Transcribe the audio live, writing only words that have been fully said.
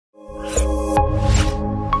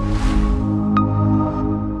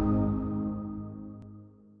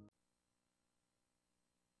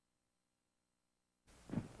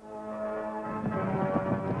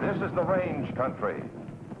country,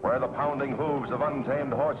 where the pounding hooves of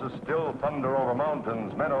untamed horses still thunder over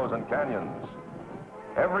mountains, meadows, and canyons.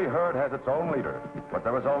 Every herd has its own leader, but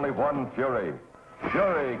there is only one Fury.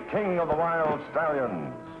 Fury, king of the wild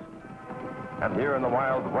stallions. And here in the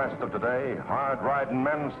wild west of today, hard-riding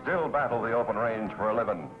men still battle the open range for a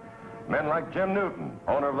living. Men like Jim Newton,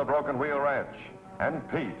 owner of the Broken Wheel Ranch, and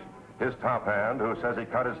Pete, his top hand, who says he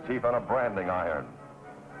cut his teeth on a branding iron.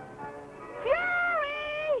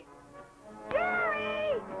 Fury!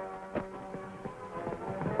 Fury!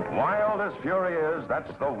 Wild as Fury is,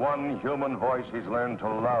 that's the one human voice he's learned to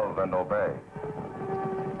love and obey.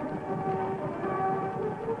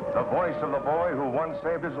 The voice of the boy who once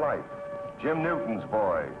saved his life, Jim Newton's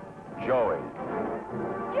boy, Joey.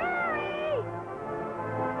 Fury!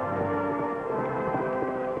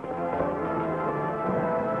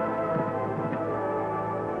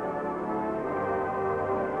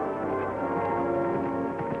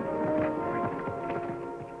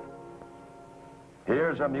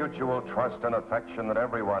 Here's a mutual trust and affection that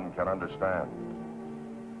everyone can understand.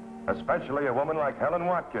 Especially a woman like Helen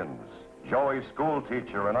Watkins, Joey's school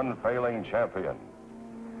teacher and unfailing champion.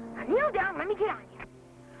 Now kneel down, let me get on you.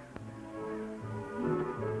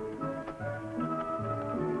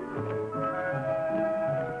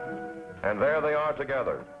 And there they are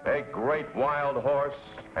together, a great wild horse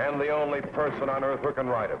and the only person on earth who can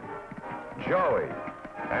ride him. Joey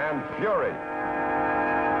and Fury.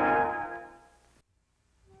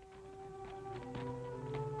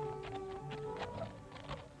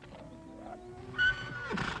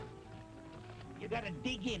 You gotta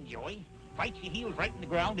dig in, Joey. Fight your heels right in the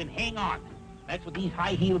ground and hang on. That's what these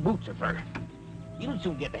high-heel boots are for. You'll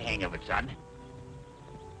soon get the hang of it, son.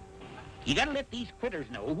 You gotta let these critters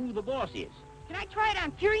know who the boss is. Can I try it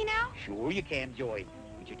on Fury now? Sure you can, Joey.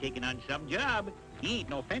 But you're taking on some job. He ain't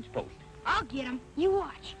no fence post. I'll get him. You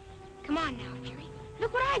watch. Come on now, Fury.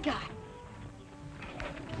 Look what I got.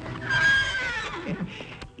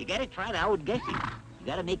 You gotta try to outguess him. You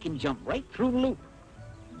gotta make him jump right through the loop.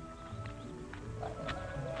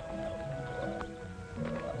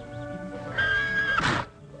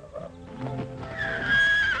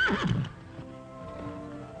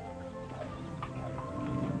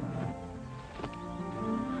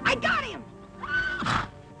 I got him!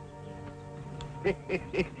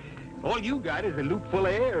 All you got is a loop full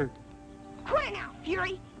of air. Quit it now,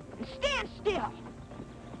 Fury, and stand still.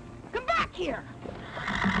 Come back here.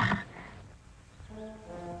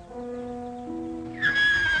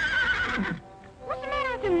 What's the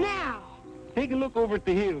matter with him now? Take a look over at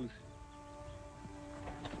the hills.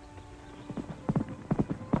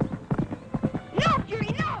 No, Fury,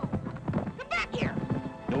 no! Come back here.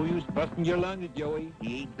 No use busting your lungs, Joey.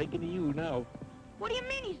 He ain't thinking of you now. What do you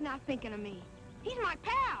mean he's not thinking of me? He's my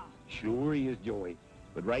pal. Sure he is, Joey.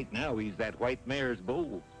 But right now he's that white mare's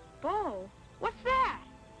beau. Beau? What's that?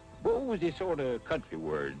 Beau is a sort of country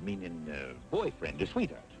word meaning boyfriend or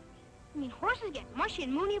sweetheart. You mean horses get mushy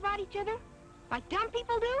and moony about each other? Like dumb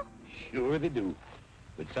people do? Sure they do.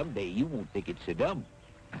 But someday you won't think it's so dumb.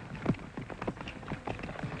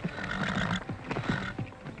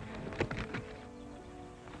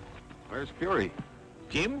 Where's Fury?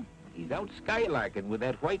 Jim, he's out skylarking with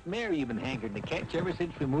that white mare you've been hankering to catch ever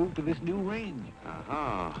since we moved to this new range.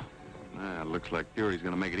 Uh-huh. Looks like Fury's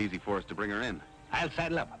gonna make it easy for us to bring her in. I'll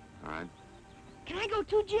saddle up. All right. Can I go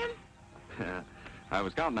too, Jim? I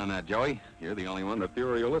was counting on that, Joey. You're the only one that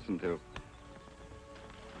Fury will listen to.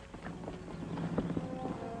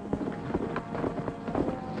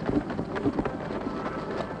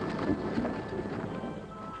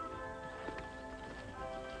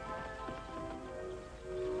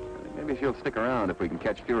 Maybe she'll stick around if we can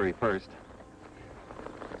catch Fury first.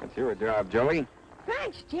 It's your job, Joey.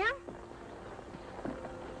 Thanks, Jim.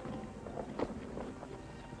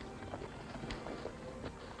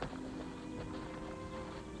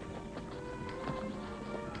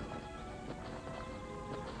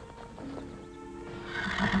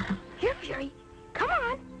 Here, Fury. Come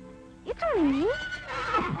on. It's only me.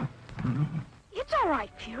 It's all right,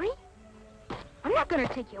 Fury. I'm not going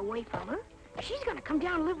to take you away from her. She's going to come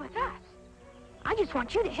down and live with us. I just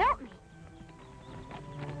want you to help me.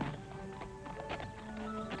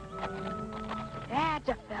 That's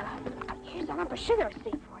a fella. Here's a lump of sugar I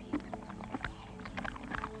saved for you.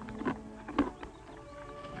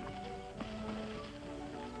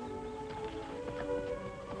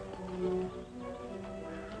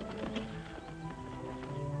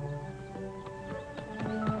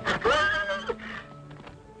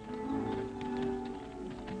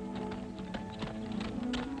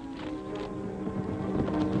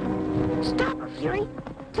 Stop her, Fury.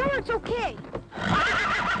 Tell her it's okay.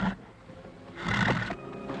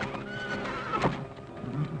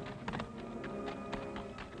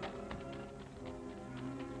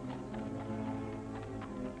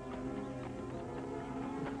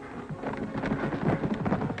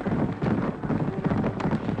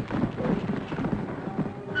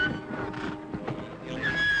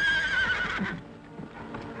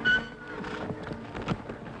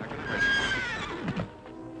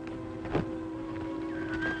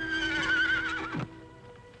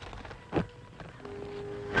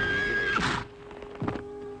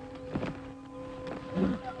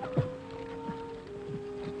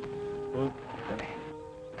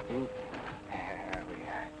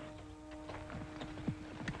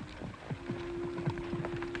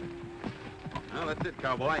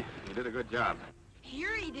 cowboy. You did a good job.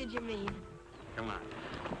 Fury, did you mean? Come on.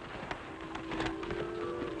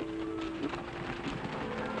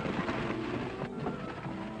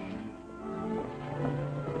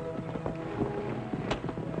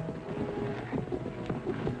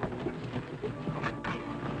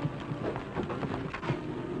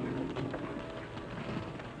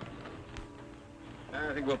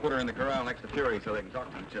 I think we'll put her in the corral next to Fury so they can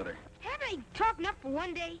talk to each other. Haven't they talked enough for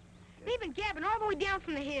one day? They've been gabbing all the way down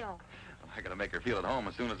from the hill. I gotta make her feel at home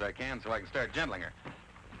as soon as I can so I can start gentling her.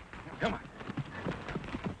 Come on.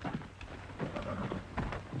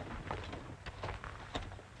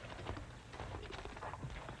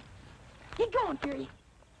 Get going, Fury.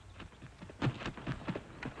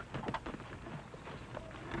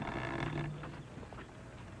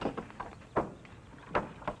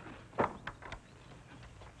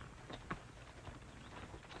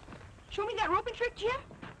 Show me that roping trick, Jim.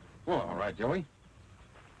 Well, all right, Joey.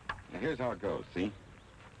 Now, here's how it goes, see?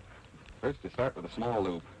 First, you start with a small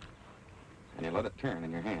loop, and you let it turn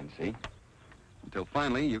in your hand, see? Until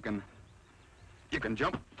finally you can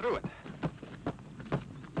jump through it.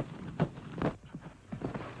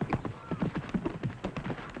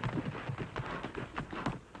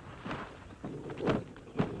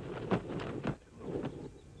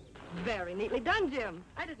 Very neatly done, Jim.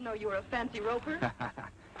 I didn't know you were a fancy roper.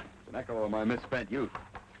 It's an echo of my misspent youth.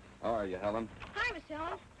 How are you, Helen? Hi, Miss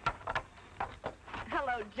Helen.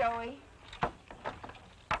 Hello, Joey.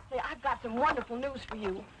 Hey, I've got some wonderful news for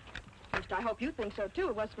you. First, I hope you think so, too.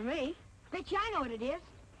 It was for me. Bet you I know what it is.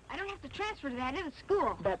 I don't have to transfer to that other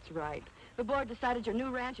school. That's right. The board decided your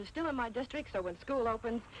new ranch is still in my district, so when school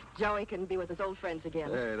opens, Joey can be with his old friends again.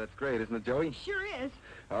 Hey, that's great, isn't it, Joey? Sure is.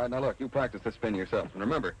 All right, now look, you practice this spin yourself. And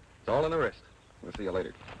remember, it's all in the wrist. We'll see you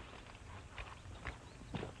later.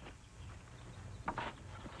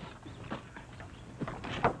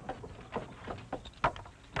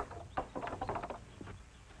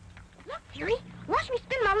 Look, Fury. Watch me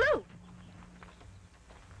spin my loop.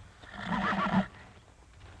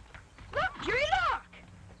 Look, Fury, look.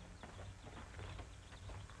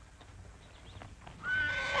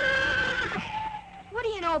 What do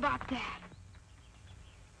you know about that?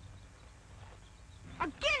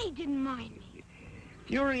 Again, he didn't mind me.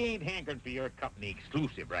 Fury ain't hankering for your company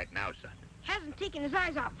exclusive right now, son. Hasn't taken his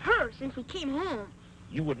eyes off her since we came home.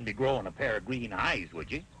 You wouldn't be growing a pair of green eyes,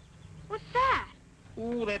 would you? What's that?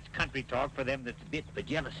 Oh, that's country talk for them that's bit for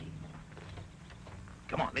jealousy.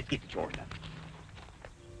 Come on, let's get the chores done.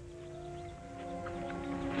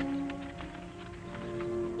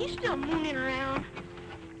 You still mooning around?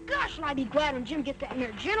 Gosh, will I be glad when Jim gets that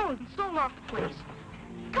mare gentle and sold off the place.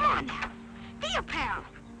 Come on now. Be a pal.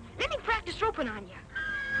 Let me practice roping on you.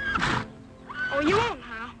 Oh, you won't,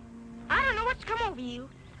 huh? I don't know what's come over you.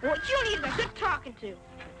 What you need is a good talking to.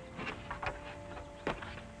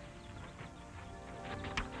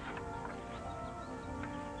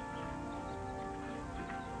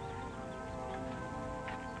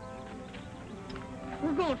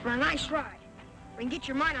 We're going for a nice ride. We can get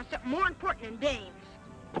your mind on something more important than dames.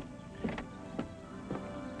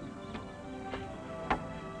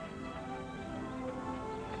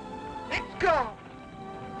 Let's go.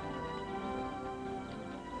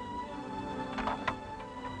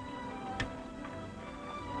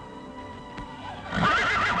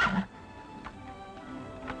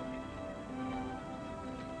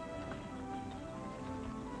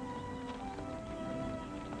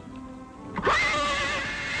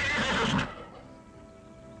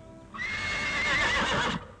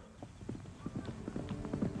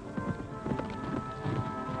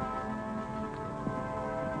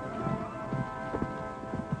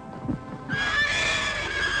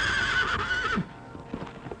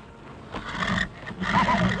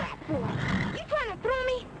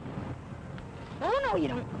 No, you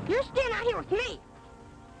don't. You're staying out here with me.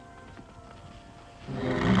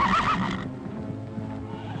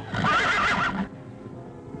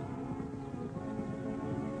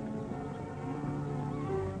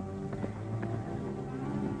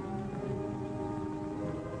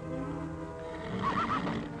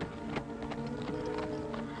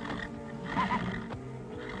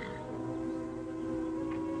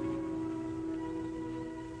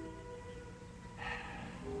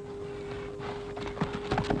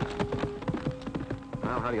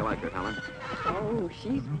 Well, how do you like her, Helen? Oh,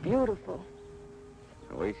 she's beautiful.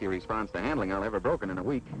 The way she responds to handling, I'll have her broken in a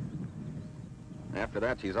week. After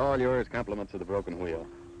that, she's all yours, compliments of the broken wheel.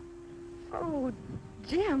 Oh,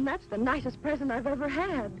 Jim, that's the nicest present I've ever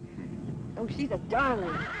had. Oh, she's a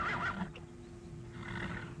darling.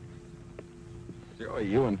 Joey,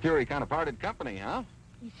 you and Fury kind of parted company, huh?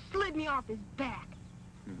 He slid me off his back.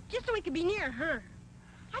 Just so we could be near her.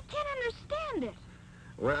 I can't understand it.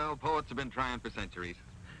 Well, poets have been trying for centuries.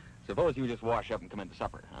 Suppose you just wash up and come into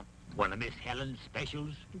supper, huh? One of Miss Helen's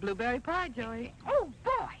specials? Blueberry pie, Joey. Oh,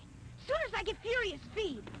 boy. Soon as I get Furious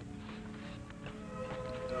feed.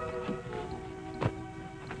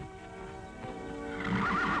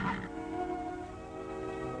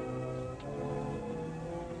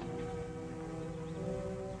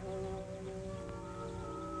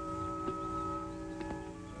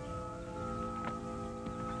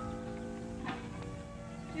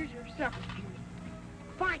 Here's your supper, Fury.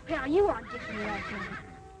 Fine, pal, you are different last night.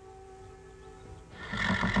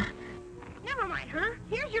 Never mind her.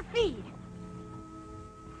 Here's your feed.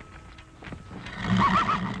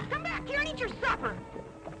 Come back here and eat your supper.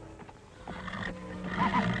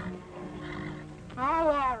 Oh,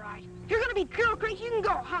 all right. If you're going to be girl crazy, you can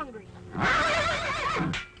go hungry.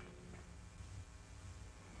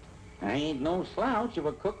 I ain't no slouch of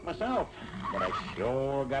a cook myself, but I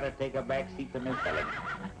sure gotta take a back seat to Miss Helen.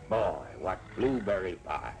 Boy, what blueberry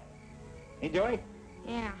pie. Hey, Joey,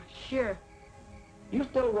 Yeah, sure. you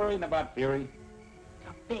still worrying about Fury?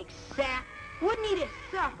 A big sap. Wouldn't eat his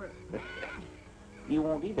supper. You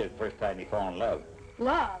won't either the first time you fall in love.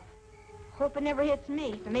 Love. Hope it never hits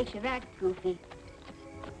me if it makes you that goofy.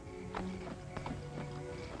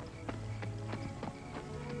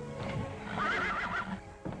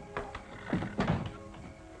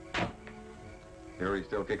 Fury's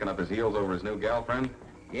still kicking up his heels over his new gal friend?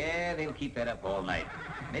 Yeah, they'll keep that up all night.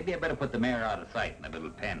 Maybe I better put the mare out of sight in a little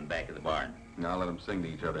pen back of the barn. Now let them sing to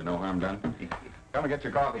each other. No harm done. Come and get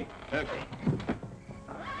your coffee. Okay.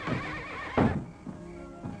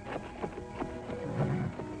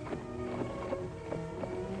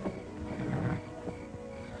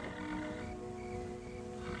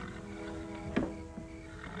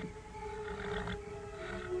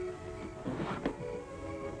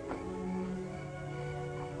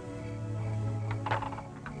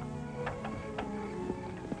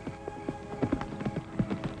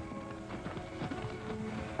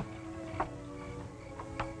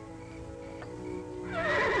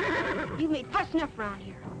 You've made fuss enough around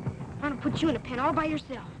here. I'm gonna put you in a pen all by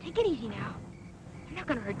yourself. Take it easy now. I'm not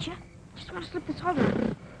gonna hurt you. Just want to slip this halter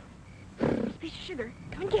on. This piece of sugar.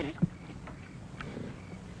 Come and get it.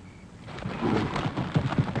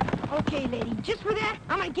 Okay, lady. Just for that,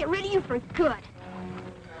 I'm gonna get rid of you for good.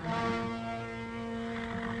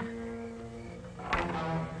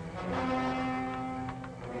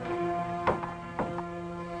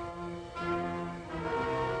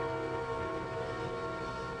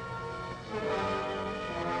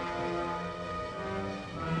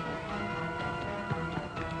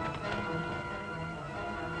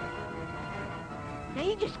 Now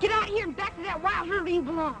you just get out of here and back to that wild herd where you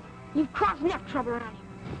belong. You've caused enough trouble around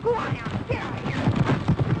here. Go on now, get out of here.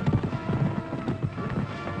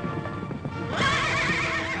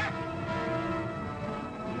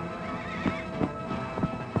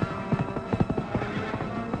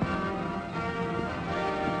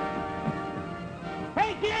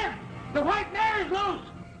 Hey, Jim! The white mare is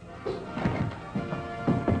loose!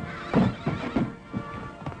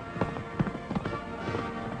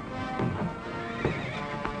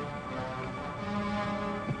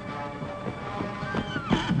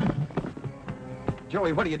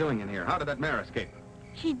 Joey, what are you doing in here? How did that mare escape?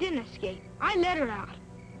 She didn't escape. I let her out.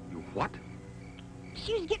 You what?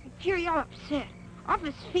 She was getting Fury all upset. Off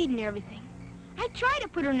his feed and everything. I tried to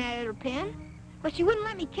put her in that other pen, but she wouldn't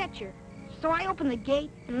let me catch her. So I opened the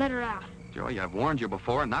gate and let her out. Joey, I've warned you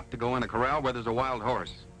before not to go in a corral where there's a wild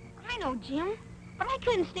horse. I know, Jim, but I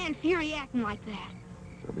couldn't stand Fury acting like that.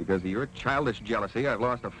 So because of your childish jealousy, I've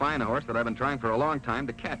lost a fine horse that I've been trying for a long time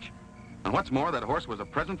to catch. And what's more, that horse was a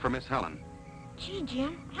present for Miss Helen. Gee,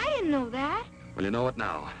 Jim, I didn't know that. Well, you know it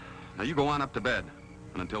now. Now, you go on up to bed.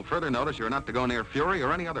 And until further notice, you're not to go near Fury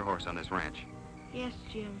or any other horse on this ranch. Yes,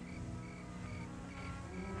 Jim.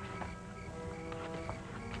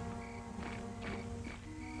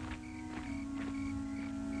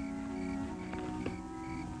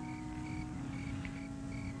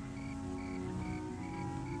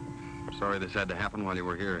 Sorry this had to happen while you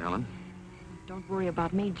were here, Helen. Don't worry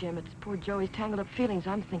about me, Jim. It's poor Joey's tangled up feelings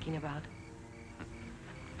I'm thinking about.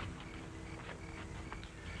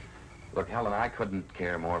 Look, Helen, I couldn't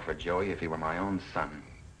care more for Joey if he were my own son.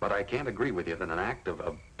 But I can't agree with you that an act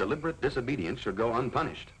of deliberate disobedience should go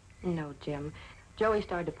unpunished. No, Jim. Joey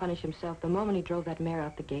started to punish himself the moment he drove that mare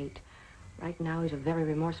out the gate. Right now, he's a very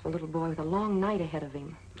remorseful little boy with a long night ahead of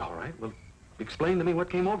him. All right, well, explain to me what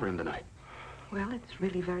came over him tonight. Well, it's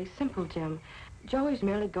really very simple, Jim. Joey's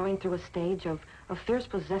merely going through a stage of fierce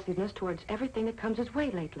possessiveness towards everything that comes his way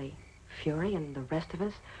lately. Fury and the rest of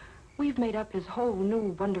us, we've made up his whole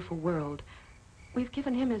new wonderful world. We've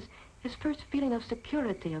given him his first feeling of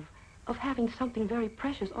security, of having something very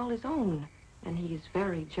precious all his own. And he is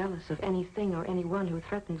very jealous of anything or anyone who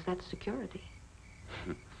threatens that security.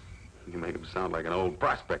 You make him sound like an old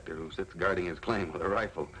prospector who sits guarding his claim with a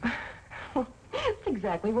rifle. Well, that's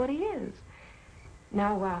exactly what he is.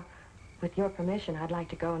 Now, with your permission, I'd like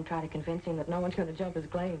to go and try to convince him that no one's going to jump his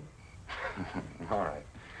claim. All right.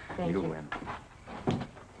 Thank you. win.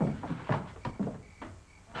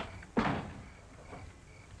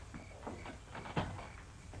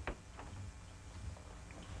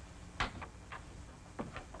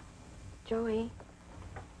 Joey,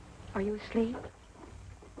 are you asleep?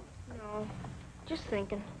 No, just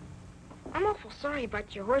thinking. I'm awful sorry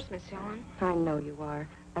about your horse, Miss Helen. I know you are.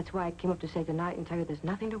 That's why I came up to say goodnight and tell you there's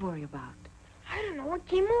nothing to worry about. I don't know what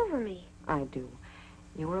came over me. I do.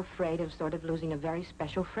 You were afraid of sort of losing a very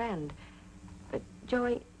special friend. But,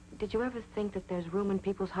 Joey, did you ever think that there's room in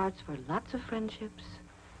people's hearts for lots of friendships?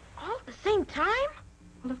 All at the same time?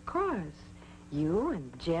 Well, of course. You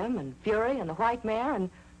and Jim and Fury and the White Mare and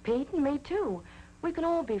Pete and me, too. We can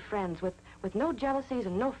all be friends with no jealousies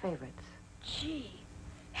and no favorites. Gee,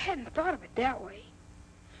 hadn't thought of it that way.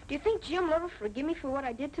 Do you think Jim will ever forgive me for what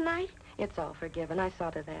I did tonight? It's all forgiven. I saw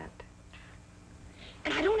to that.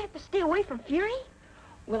 And I don't have to stay away from Fury?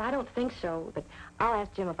 Well, I don't think so, but I'll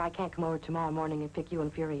ask Jim if I can't come over tomorrow morning and pick you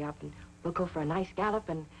and Fury up, and we'll go for a nice gallop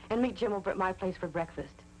and meet Jim over at my place for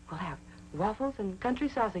breakfast. We'll have waffles and country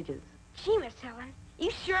sausages. Gee, Miss Helen,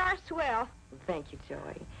 you sure are swell. Thank you,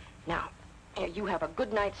 Joey. Now, here, you have a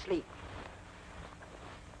good night's sleep.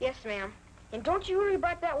 Yes, ma'am. And don't you worry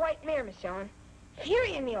about that white mare, Miss Helen.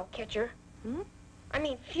 Fury and me'll catch her. Hmm? I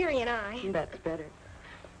mean, Fury and I. That's better.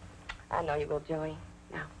 I know you will, Joey.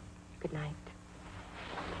 Now, good night.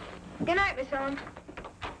 Good night, Miss Helen.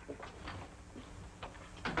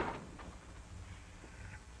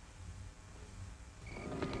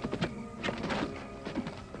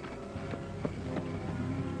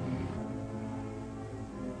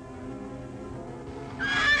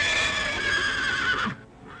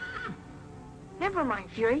 Never mind,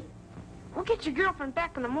 Fury. We'll get your girlfriend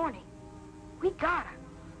back in the morning. We got her.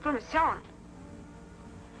 From Miss Helen.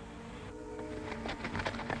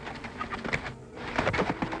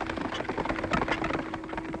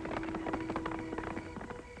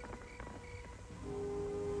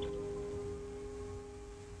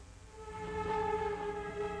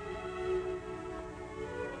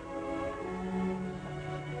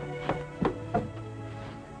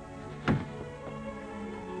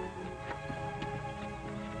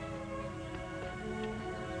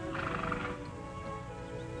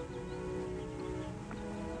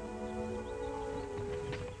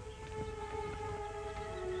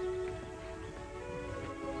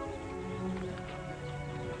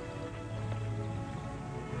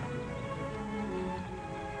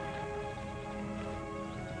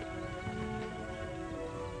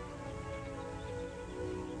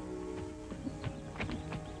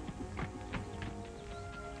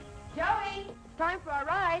 Joey, it's time for our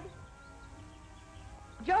ride.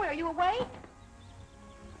 Joey, are you awake?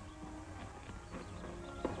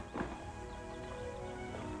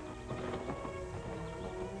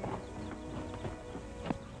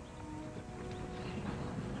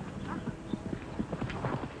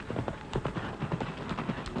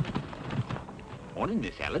 Morning,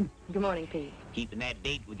 Miss Helen. Good morning, Pete. Keeping that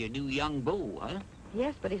date with your new young beau, huh?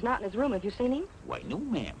 Yes, but he's not in his room. Have you seen him? Why, no,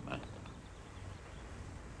 ma'am.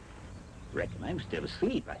 Reckon I'm still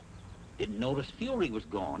asleep. I didn't notice Fury was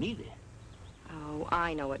gone either. Oh,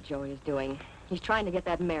 I know what Joey is doing. He's trying to get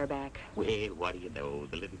that mare back. Well, what do you know,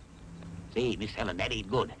 the little... Say, Miss Helen, that ain't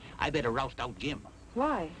good. I better roust out Jim.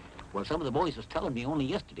 Why? Well, some of the boys was telling me only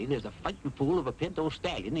yesterday there's a fighting fool of a pinto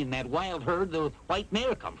stallion in that wild herd the white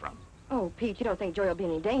mare come from. Oh, Pete, you don't think Joey will be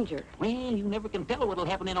in any danger? Well, you never can tell what'll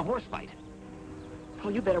happen in a horse fight. Oh,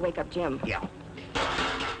 you better wake up Jim. Yeah.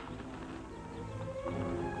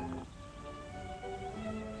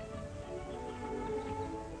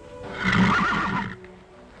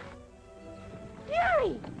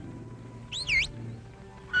 Fury!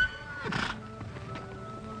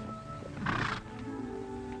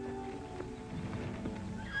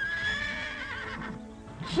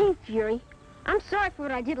 Gee, Fury, I'm sorry for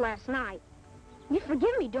what I did last night. You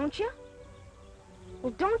forgive me, don't you?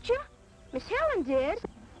 Well, don't you? Miss Helen did.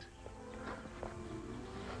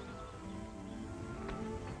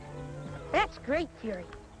 That's great, Fury.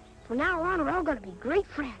 From now on, we're all going to be great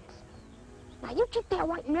friends. Now, you keep that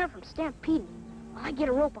white mare from stampeding while I get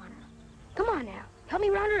a rope on her. Come on now. Help me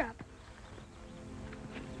round her up.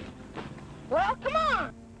 Well, come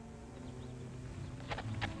on.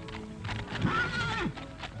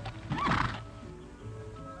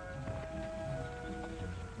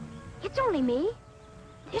 It's only me.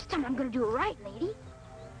 This time I'm gonna do it right, lady.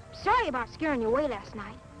 Sorry about scaring you away last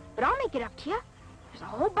night, but I'll make it up to you. There's a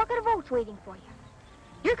whole bucket of oats waiting for you.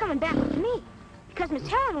 You're coming back with me, because Miss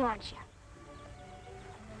Helen wants you.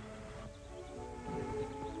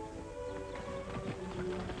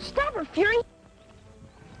 Stop her, Fury!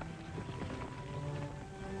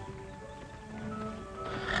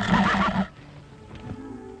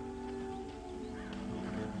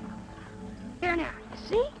 There now,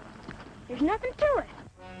 see? There's nothing to it.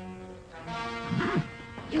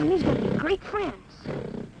 You and he's gonna be great friends.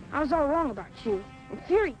 I was all wrong about you, and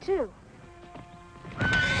Fury, too.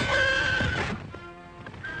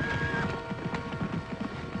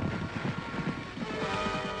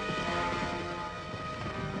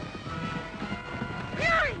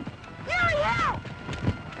 Fury! Fury, help!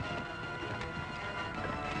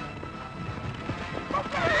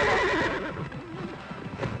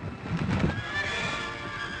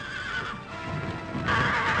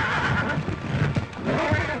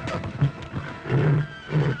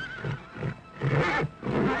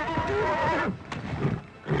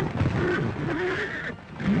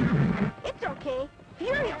 It's okay.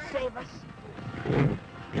 Fury will save us.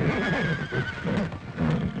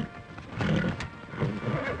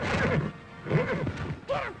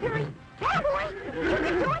 Get him, Fury! That boy! You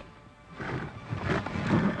can do it!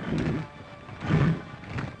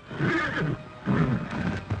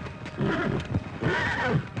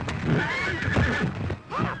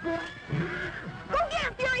 Head up, boy! Go get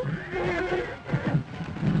him, Fury!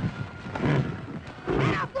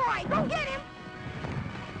 Head up, boy! Go get him!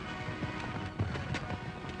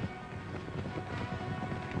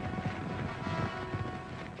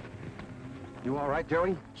 You all right,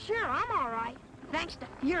 Joey? Sure, I'm all right. Thanks to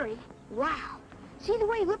Fury. Wow. See the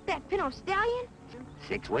way he whipped that Pinto Stallion?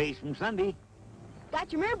 6 ways from Sunday.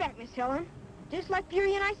 Got your mare back, Miss Helen. Just like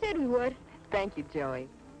Fury and I said we would. Thank you, Joey.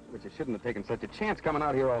 But you shouldn't have taken such a chance coming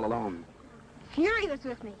out here all alone. Fury was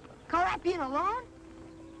with me. Call that being alone?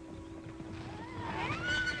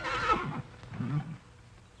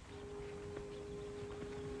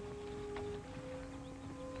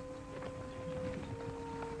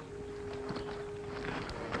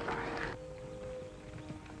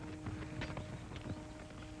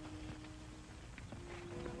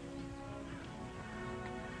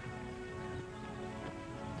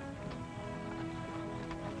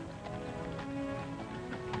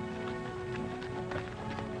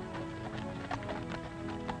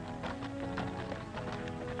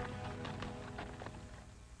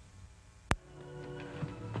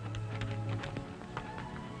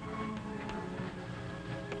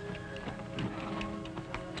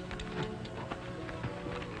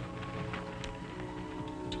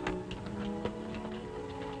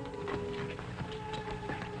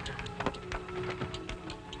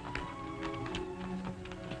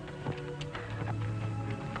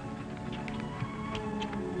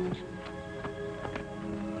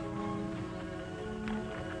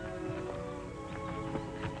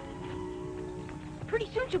 Pretty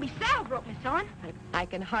soon she'll be saddle broke, Miss Helen. I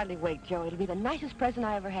can hardly wait, Joey. It'll be the nicest present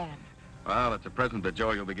I ever had. Well, it's a present that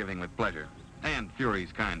Joey will be giving with pleasure. And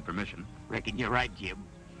Fury's kind permission. Reckon you're right, Jim.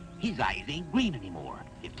 His eyes ain't green anymore.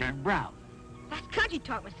 They've turned brown. That's country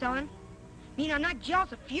talk, Miss Helen. Mean I'm not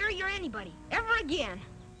jealous of Fury or anybody. Ever again.